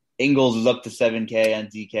 Ingles is up to 7K on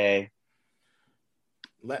DK.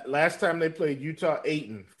 Last time they played Utah,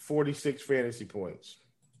 Ayton, 46 fantasy points.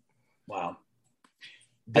 Wow.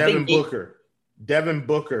 Devin Booker,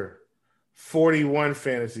 41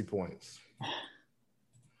 fantasy points.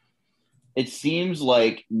 It seems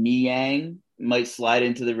like Niang might slide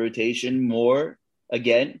into the rotation more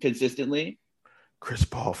again, consistently. Chris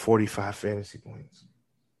Paul, 45 fantasy points.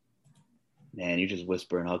 Man, you're just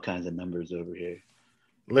whispering all kinds of numbers over here.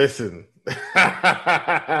 Listen,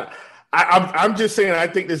 I'm just saying I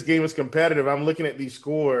think this game is competitive. I'm looking at these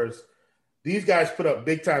scores. These guys put up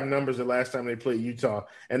big-time numbers the last time they played Utah,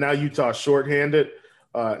 and now Utah's shorthanded.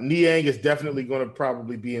 Niang is definitely going to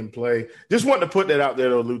probably be in play. Just wanted to put that out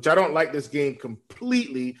there, though, Luch. I don't like this game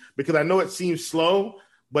completely because I know it seems slow,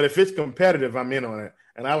 but if it's competitive, I'm in on it,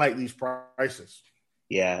 and I like these prices.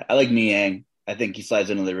 Yeah, I like Niang. I think he slides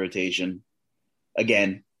into the rotation.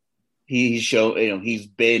 Again, he's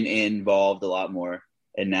been involved a lot more,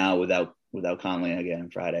 and now without Conley again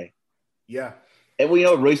Friday. Yeah. And we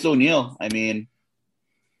know Royce O'Neal, I mean,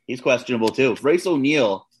 he's questionable too. If Royce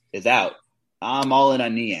O'Neal is out, I'm all in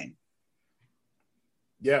on Niang.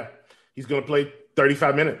 Yeah. He's going to play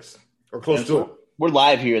 35 minutes or close to it. We're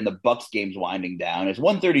live here and the Bucks game's winding down. It's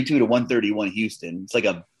 132 to 131 Houston. It's like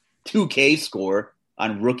a 2K score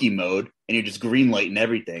on rookie mode, and you're just greenlighting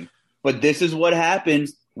everything. But this is what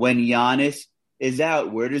happens when Giannis is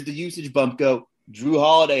out. Where does the usage bump go? Drew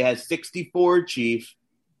Holiday has 64, Chief.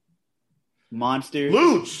 Monster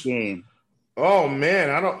Luch. Game. Oh,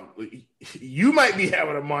 man. You might be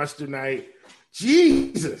having a monster night.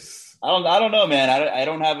 Jesus. I don't know, man. I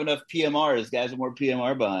don't have enough PMRs. Guys with more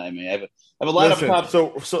PMR behind me. I have a lineup Listen, top.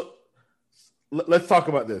 so let's talk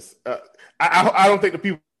about this. I don't think the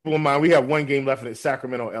people in mind. We have one game left, and it's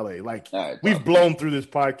Sacramento, LA. Like All right, we've blown through this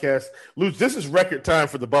podcast. Luke, this is record time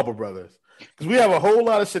for the Bubble Brothers because we have a whole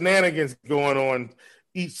lot of shenanigans going on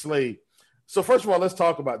each slate. So first of all, let's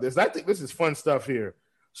talk about this. I think this is fun stuff here.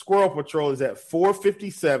 Squirrel Patrol is at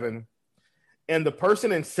 457, and the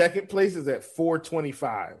person in second place is at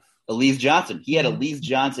 425. Elise Johnson. He had Elise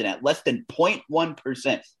Johnson at less than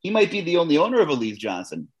 0.1%. He might be the only owner of Elise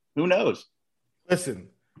Johnson. Who knows? Listen,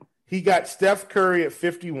 he got Steph Curry at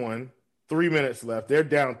 51, 3 minutes left. They're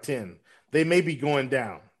down 10. They may be going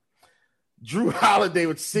down. Drew Holiday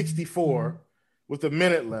with 64 with a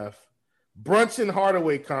minute left. Brunson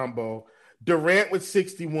Hardaway combo. Durant with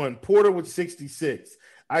 61. Porter with 66.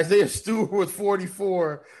 Isaiah Stewart with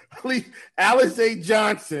 44. Alize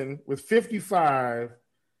Johnson with 55.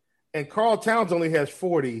 And Karl Towns only has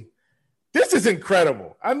 40. This is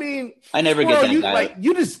incredible. I mean, I never get that.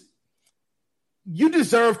 You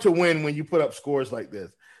deserve to win when you put up scores like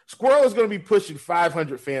this. Squirrel is going to be pushing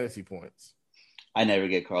 500 fantasy points. I never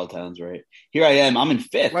get Karl Towns right. Here I am. I'm in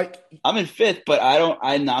fifth. I'm in fifth, but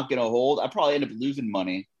I'm not going to hold. I probably end up losing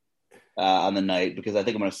money on the night because I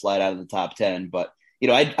think I'm going to slide out of the top 10. But,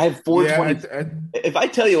 I have 420. Yeah, if I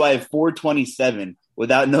tell you I have 427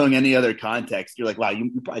 without knowing any other context, you're like, wow,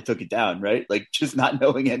 you probably took it down, right? Like just not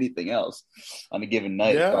knowing anything else on a given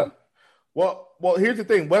night. Yeah. But. Well, here's the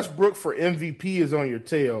thing. Westbrook for MVP is on your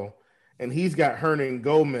tail, and he's got Hernan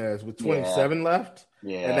Gomez with 27 left.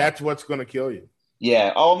 Yeah. And that's what's going to kill you.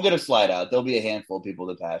 Yeah. Oh, I'm going to slide out. There'll be a handful of people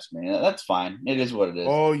that pass me. That's fine. It is what it is.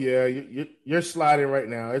 Oh, yeah. You're sliding right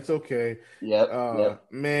now. It's okay. Yep.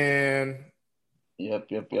 Man. Yep.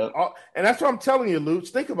 And that's what I'm telling you, Lutz.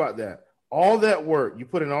 Think about that. All that work, you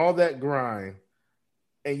put in all that grind,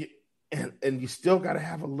 and you still got to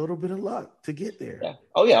have a little bit of luck to get there. Yeah.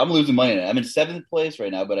 Oh, yeah, I'm losing money. I'm in seventh place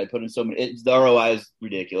right now, but I put in so many. The ROI is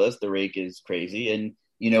ridiculous. The rake is crazy, and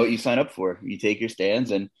you know what you sign up for. You take your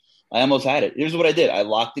stands, and I almost had it. Here's what I did. I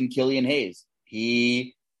locked in Killian Hayes.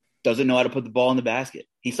 He doesn't know how to put the ball in the basket.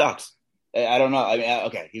 He sucks. I don't know. I mean,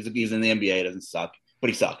 okay, he's in the NBA. He doesn't suck, but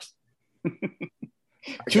he sucks.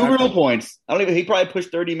 2 real points. He probably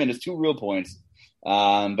pushed 30 minutes, 2 real points.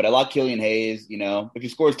 But I locked Killian Hayes. If he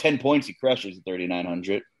scores 10 points, he crushes at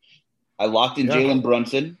 3,900. I locked in Jalen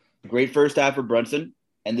Brunson. Great first half for Brunson.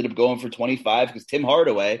 Ended up going for 25 because Tim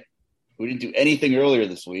Hardaway, who didn't do anything earlier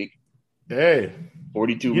this week. Hey,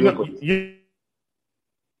 42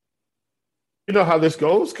 you know how this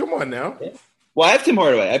goes? Come on now. Yeah. Well, I have Tim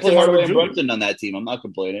Hardaway. I play Hardaway and Brunson on that team. I'm not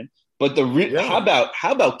complaining. But how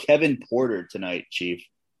about Kevin Porter tonight, Chief?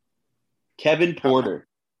 Kevin Porter.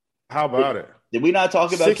 How about it? Did we not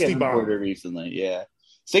talk about Kevin bomb. Porter recently? Yeah.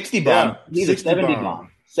 60 bomb. He's a 70 bomb.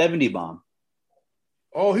 70 bomb.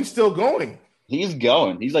 Oh, he's still going. He's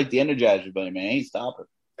going. He's like the Energizer Bunny, man. He's stopping.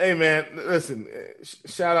 Hey, man, listen,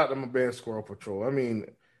 shout out to my band Squirrel Patrol. I mean,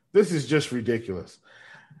 this is just ridiculous.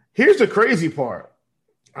 Here's the crazy part.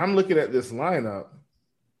 I'm looking at this lineup.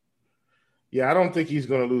 Yeah, I don't think he's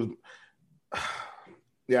going to lose.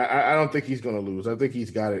 Yeah, I don't think he's going to lose. I think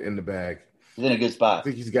he's got it in the bag. He's in a good spot. I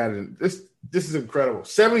think he's got it. This is incredible.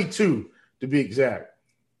 72 to be exact.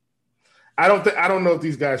 I don't know if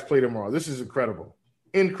these guys play tomorrow. This is incredible.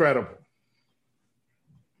 Incredible.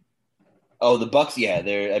 Oh, the Bucks, yeah.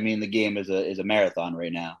 The game is a marathon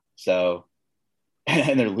right now. So,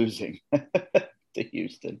 and they're losing to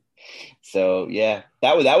Houston. So, yeah,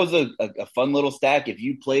 that was a fun little stack. If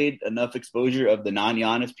you played enough exposure of the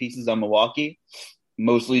non-Giannis pieces on Milwaukee,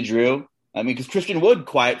 mostly Drew. Because Christian Wood,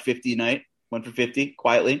 quiet 50 night, went for 50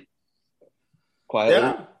 quietly.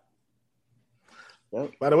 Yeah.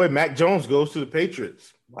 Yep. By the way, Mac Jones goes to the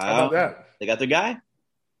Patriots. Wow. How about that? They got their guy.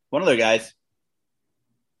 One of their guys.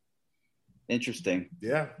 Interesting.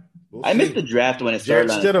 Yeah. I missed the draft when it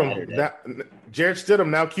started on Saturday. Jarrett Stidham,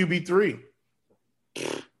 now QB3.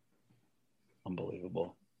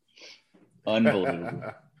 Unbelievable.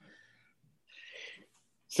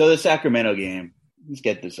 So the Sacramento game. Let's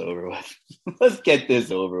get this over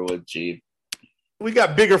with. Chief. We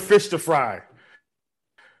got bigger fish to fry.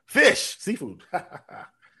 Fish, seafood. I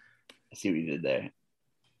see what you did there.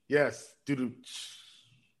 Yes. Doo-doo.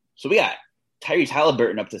 So we got Tyrese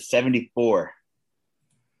Halliburton up to 74.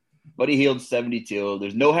 Buddy Hield 72.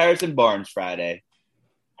 There's no Harrison Barnes Friday.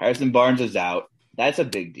 Harrison Barnes is out. That's a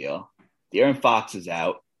big deal. De'Aaron Fox is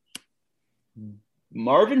out.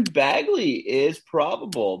 Marvin Bagley is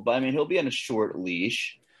probable, but he'll be on a short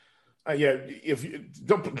leash. Yeah, if you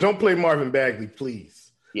don't play Marvin Bagley,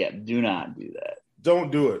 please. Yeah, do not do that.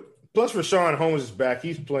 Don't do it. Plus, Rashawn Holmes is back.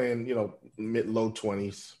 He's playing, mid-low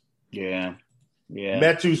 20s. Yeah.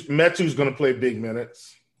 Metu's going to play big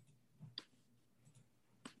minutes.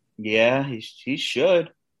 Yeah, he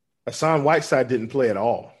should. Hassan Whiteside didn't play at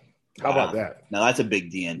all. How about that? Now, that's a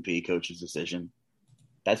big DNP coach's decision.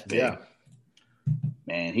 That's big. Yeah.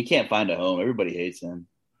 Man, he can't find a home. Everybody hates him.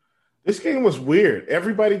 This game was weird.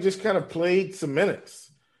 Everybody just kind of played some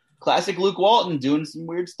minutes. Classic Luke Walton doing some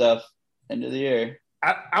weird stuff end of the year.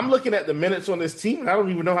 I'm looking at the minutes on this team, and I don't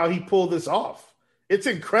even know how he pulled this off. It's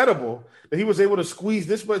incredible that he was able to squeeze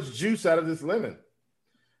this much juice out of this lemon.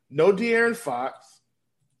 No De'Aaron Fox.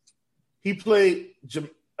 He played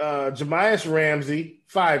Jamias Ramsey,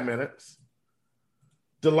 5 minutes.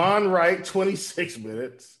 DeLon Wright, 26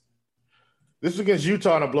 minutes. This was against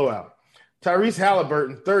Utah in a blowout. Tyrese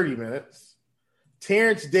Halliburton, 30 minutes.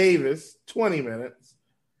 Terrence Davis, 20 minutes.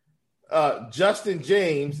 Justin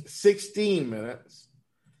James, 16 minutes.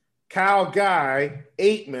 Kyle Guy,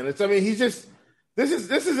 8 minutes. I mean, this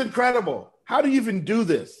is incredible. How do you even do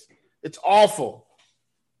this? It's awful.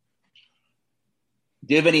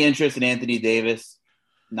 Do you have any interest in Anthony Davis?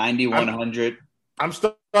 9,100. I'm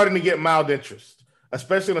starting to get mild interest,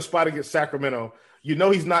 especially in a spot against Sacramento. You know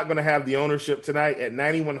he's not going to have the ownership tonight at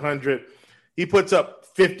 9,100. He puts up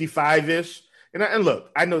 55-ish. And look,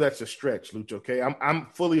 I know that's a stretch, Luch, okay? I'm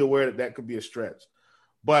fully aware that could be a stretch.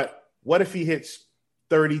 But what if he hits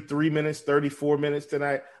 33 minutes, 34 minutes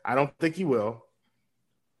tonight? I don't think he will.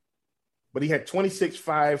 But he had 26,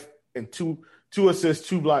 5, and 2 assists,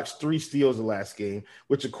 2 blocks, 3 steals the last game,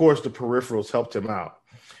 which, of course, the peripherals helped him out.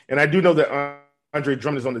 And I do know that Andre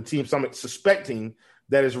Drummond is on the team, so I'm suspecting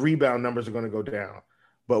that his rebound numbers are going to go down.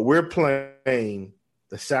 But we're playing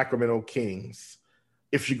the Sacramento Kings.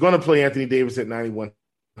 If you're going to play Anthony Davis at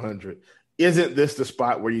 9,100, isn't this the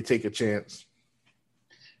spot where you take a chance?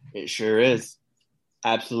 It sure is.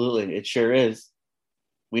 Absolutely. It sure is.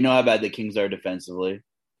 We know how bad the Kings are defensively.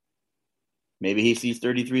 Maybe he sees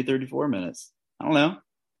 33, 34 minutes. I don't know.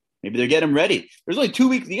 Maybe they're getting him ready. There's only 2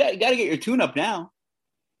 weeks. You got to get your tune-up now.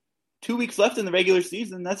 2 weeks left in the regular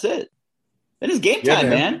season. That's it. It is game time,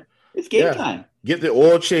 man. It's game time. Get the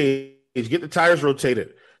oil change. Get the tires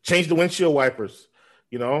rotated. Change the windshield wipers.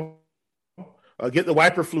 Get the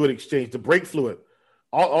wiper fluid exchanged, the brake fluid,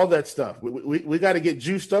 all that stuff. We got to get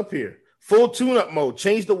juiced up here. Full tune-up mode.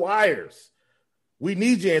 Change the wires. We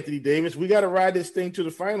need you, Anthony Davis. We got to ride this thing to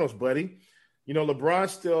the finals, buddy.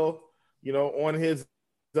 LeBron's still,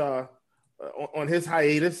 on his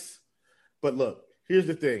hiatus. But look, here's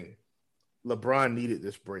the thing. LeBron needed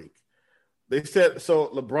this break. They said so.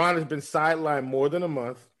 LeBron has been sidelined more than a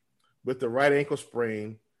month with the right ankle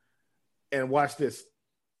sprain. And watch this.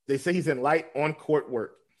 They say he's in light on-court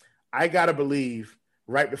work. I got to believe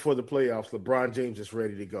right before the playoffs, LeBron James is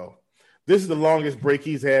ready to go. This is the longest break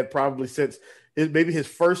he's had probably since maybe his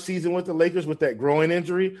first season with the Lakers with that groin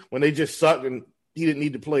injury when they just sucked and he didn't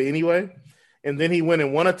need to play anyway. And then he went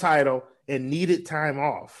and won a title and needed time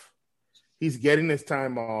off. He's getting this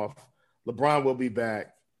time off. LeBron will be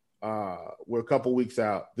back. We're a couple weeks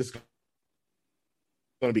out. This is going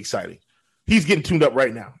to be exciting. He's getting tuned up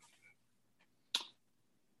right now.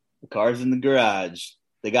 The car's in the garage.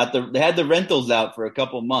 They had the rentals out for a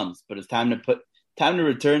couple months, but it's time to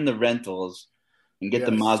return the rentals and get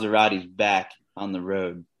the Maseratis back on the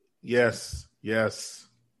road. Yes.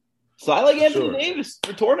 So I like Anthony Davis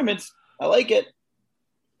for tournaments. I like it.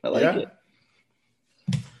 It.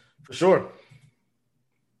 For sure.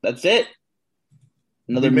 That's it.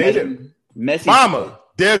 Another messy Mama, slate.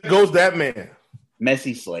 there goes that man.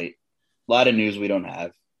 Messy slate. A lot of news we don't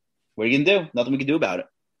have. What are you going to do? Nothing we can do about it.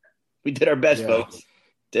 We did our best, folks.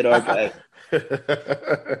 Did our best.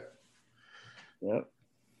 Yep.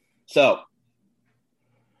 So,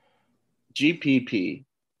 GPP,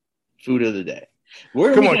 food of the day.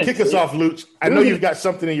 Come on, kick us off, Luch. I know you've got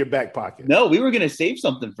something in your back pocket. No, we were going to save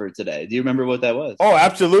something for today. Do you remember what that was? Oh,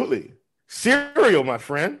 absolutely. Cereal, my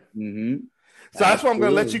friend. Mm-hmm. So that's why I'm going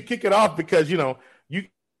to let you kick it off because, you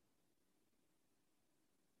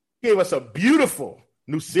gave us a beautiful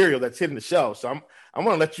new cereal that's hitting the shelf. So I'm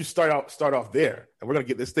going to let you start off there, and we're going to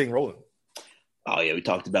get this thing rolling. Oh, yeah, we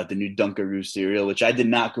talked about the new Dunkaroo cereal, which I did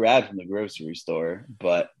not grab from the grocery store,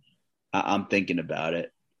 but I'm thinking about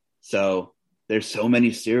it. So there's so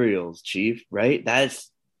many cereals, Chief, right? That's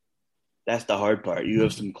the hard part. You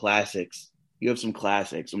have some classics.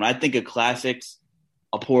 When I think of classics,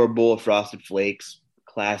 I'll pour a bowl of Frosted Flakes,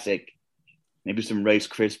 classic, maybe some Rice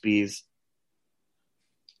Krispies.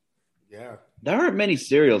 Yeah. There aren't many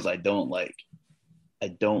cereals I don't like.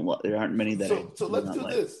 There aren't many that So let's do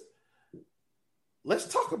this. Let's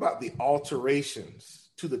talk about the alterations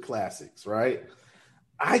to the classics, right?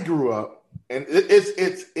 I grew up, and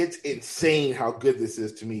it's insane how good this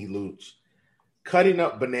is to me, Luch. Cutting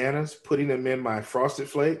up bananas, putting them in my Frosted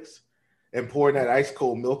Flakes, and pouring that ice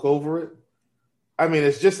cold milk over it. I mean,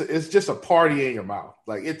 it's just a party in your mouth.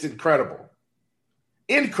 Like, it's incredible.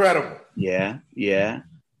 Incredible. Yeah.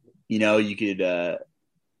 You could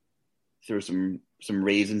throw some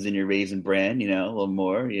raisins in your Raisin Bran, a little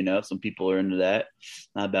more. Some people are into that.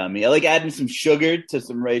 Not about me. I like adding some sugar to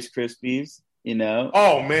some Rice Krispies.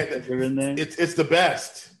 Oh man, it's the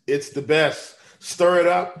best. It's the best. Stir it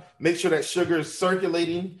up. Make sure that sugar is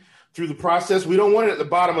circulating through the process. We don't want it at the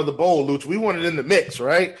bottom of the bowl, Luch. We want it in the mix,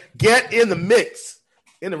 right? Get in the mix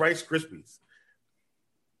in the Rice Krispies.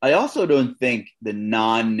 I also don't think the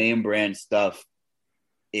non-name brand stuff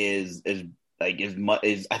is I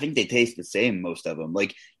think they taste the same, most of them.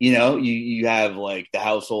 Like, you have like the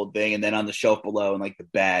household thing, and then on the shelf below in like the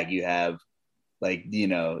bag you have like, the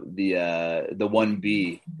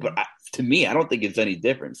 1B. But to me, I don't think it's any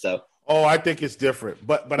different. So I think it's different,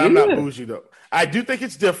 but I'm not bougie though. I do think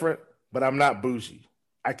it's different, but I'm not bougie.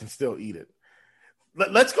 I can still eat it.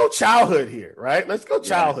 Let's go childhood here, right? Let's go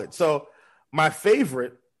childhood. Yeah. So my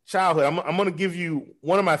favorite childhood, I'm going to give you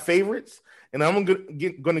one of my favorites, and I'm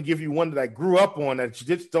going to give you one that I grew up on that you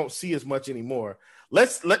just don't see as much anymore.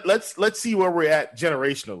 Let's see where we're at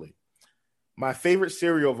generationally. My favorite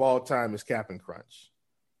cereal of all time is Cap'n Crunch,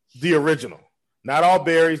 the original. Not all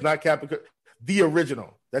berries, not Cap'n Crunch, the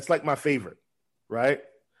original. That's like my favorite, right?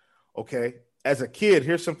 Okay. As a kid,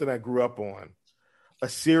 here's something I grew up on: a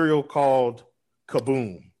cereal called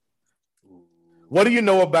Kaboom. What do you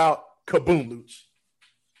know about Kaboom, Luch?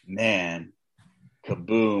 Man,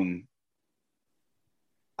 Kaboom.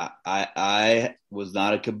 I was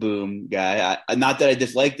not a Kaboom guy. Not that I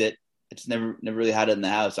disliked it. I just never really had it in the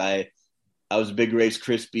house. I was a big Rice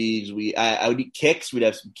Krispies. I would eat Kix. We'd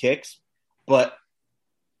have some Kix, but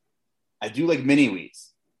I do like Mini Wheats.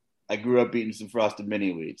 I grew up eating some Frosted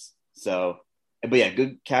Mini Wheats. So, but yeah,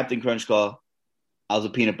 good Captain Crunch call. I was a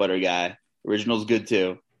peanut butter guy. Original's good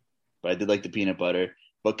too, but I did like the peanut butter.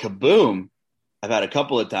 But Kaboom, I've had a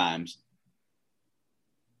couple of times.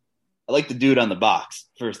 I like the dude on the box,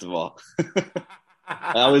 first of all.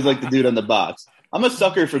 I always like the dude on the box. I'm a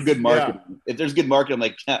sucker for good marketing. Yeah. If there's good marketing, I'm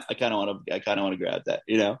like, I kind of want to grab that,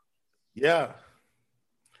 Yeah.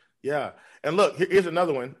 Yeah. And look, here's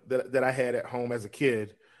another one that I had at home as a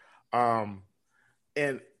kid. And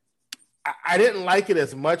I didn't like it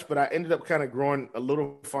as much, but I ended up kind of growing a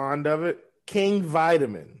little fond of it. King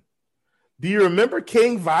Vitamin. Do you remember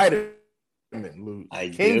King Vitamin, Luke?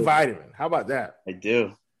 King Vitamin. How about that? I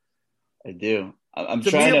do. I'm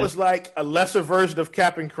to trying me, it was like a lesser version of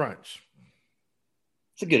Cap'n Crunch.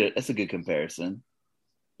 That's a good comparison.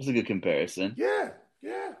 Yeah.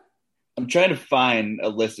 I'm trying to find a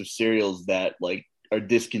list of cereals that like are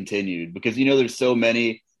discontinued because there's so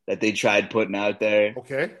many that they tried putting out there.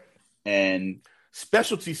 Okay. And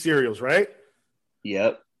specialty cereals, right?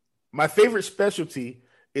 Yep. My favorite specialty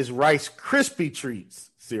is Rice Krispie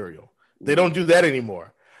Treats cereal. They don't do that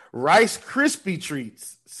anymore. Rice Krispie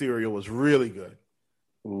Treats cereal was really good.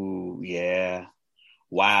 Ooh, yeah.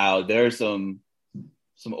 Wow, there's some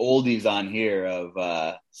oldies on here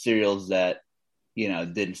of cereals that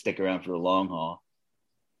didn't stick around for the long haul.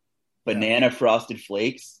 Banana Frosted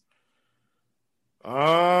Flakes.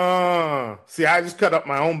 See, I just cut up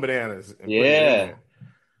my own bananas. And put it in there.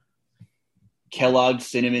 Kellogg's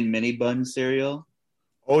Cinnamon Mini Bun cereal.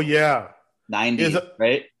 Oh yeah, 90s,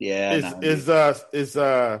 right? Yeah. Is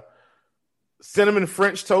cinnamon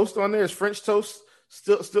French toast on there? Is French toast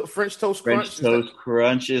still French toast crunch? French toast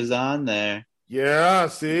crunch is on there. Yeah,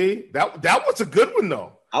 see that was a good one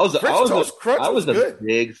though. I was a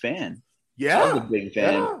big fan. Yeah, I was a big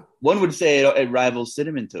fan. Yeah. One would say it rivals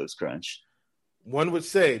Cinnamon Toast Crunch. One would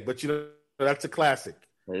say, but that's a classic.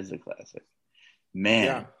 That is a classic. Man.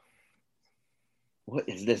 Yeah. What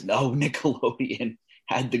is this? No, Nickelodeon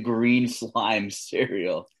had the green slime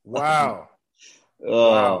cereal. Wow.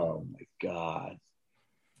 Oh my God.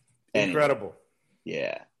 Incredible. Anyway,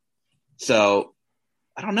 yeah. So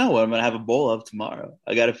I don't know what I'm going to have a bowl of tomorrow.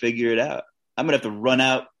 I got to figure it out. I'm going to have to run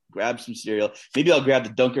out, grab some cereal. Maybe I'll grab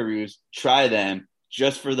the Dunkaroos, try them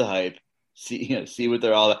just for the hype. See what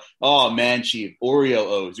they're all about. Oh man, Chief, Oreo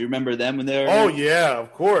O's. You remember them when they were? Oh yeah,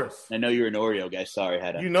 of course. I know you're an Oreo guy. Sorry,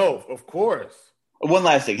 of course. One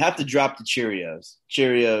last thing, have to drop the Cheerios.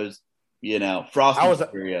 Frosted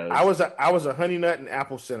Cheerios. I was a Honey Nut and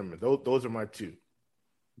Apple Cinnamon. Those are my two.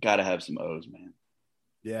 Gotta have some O's, man.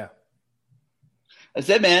 Yeah. That's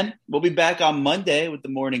it, man. We'll be back on Monday with the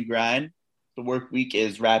morning grind. The work week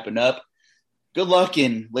is wrapping up. Good luck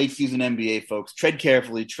in late season NBA, folks. Tread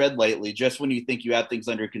carefully, tread lightly. Just when you think you have things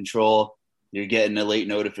under control, you're getting a late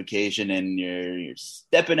notification and you're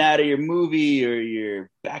stepping out of your movie or you're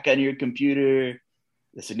back on your computer.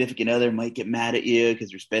 The significant other might get mad at you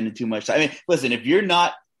because you're spending too much time. I mean, listen, if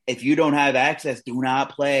you don't have access, do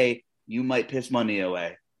not play. You might piss money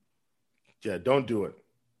away. Yeah, don't do it.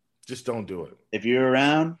 Just don't do it. If you're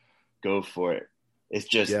around, go for it. It's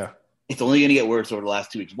just, It's only going to get worse over the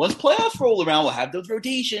last 2 weeks. Once playoffs roll around, we'll have those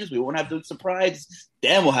rotations. We won't have those surprises.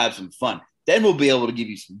 Then we'll have some fun. Then we'll be able to give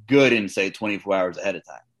you some good insight 24 hours ahead of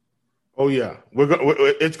time. Oh, yeah.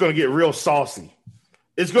 It's going to get real saucy.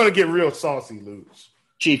 It's going to get real saucy, Lutz.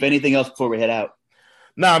 Chief, anything else before we head out?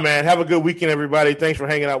 Nah, man. Have a good weekend, everybody. Thanks for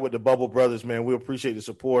hanging out with the Bubble Brothers, man. We appreciate the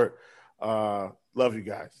support. Love you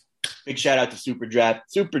guys. Big shout out to Super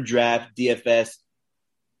Draft, DFS.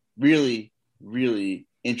 Really, really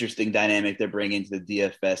interesting dynamic they're bringing to the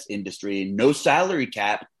DFS industry. No salary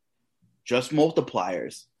cap, just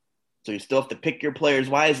multipliers. So you still have to pick your players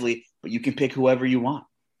wisely, but you can pick whoever you want.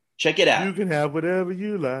 Check it out. You can have whatever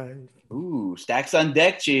you like. Ooh, stacks on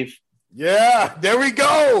deck, Chief. Yeah, there we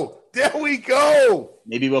go. There we go.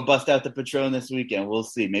 Maybe we'll bust out the Patron this weekend. We'll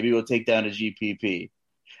see. Maybe we'll take down a GPP.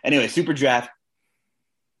 Anyway, Super Draft.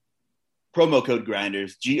 Promo code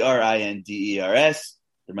Grinders, GRINDERS.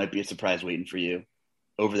 There might be a surprise waiting for you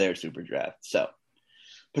over there, Super Draft. So,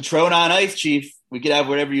 Patron on ice, Chief. We could have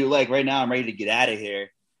whatever you like. Right now, I'm ready to get out of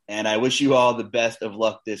here. And I wish you all the best of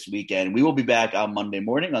luck this weekend. We will be back on Monday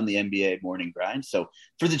morning on the NBA Morning Grind. So,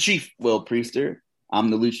 for the Chief, Will Priester,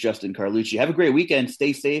 I'm the Luch Justin Carlucci. Have a great weekend.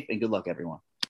 Stay safe, and good luck, everyone.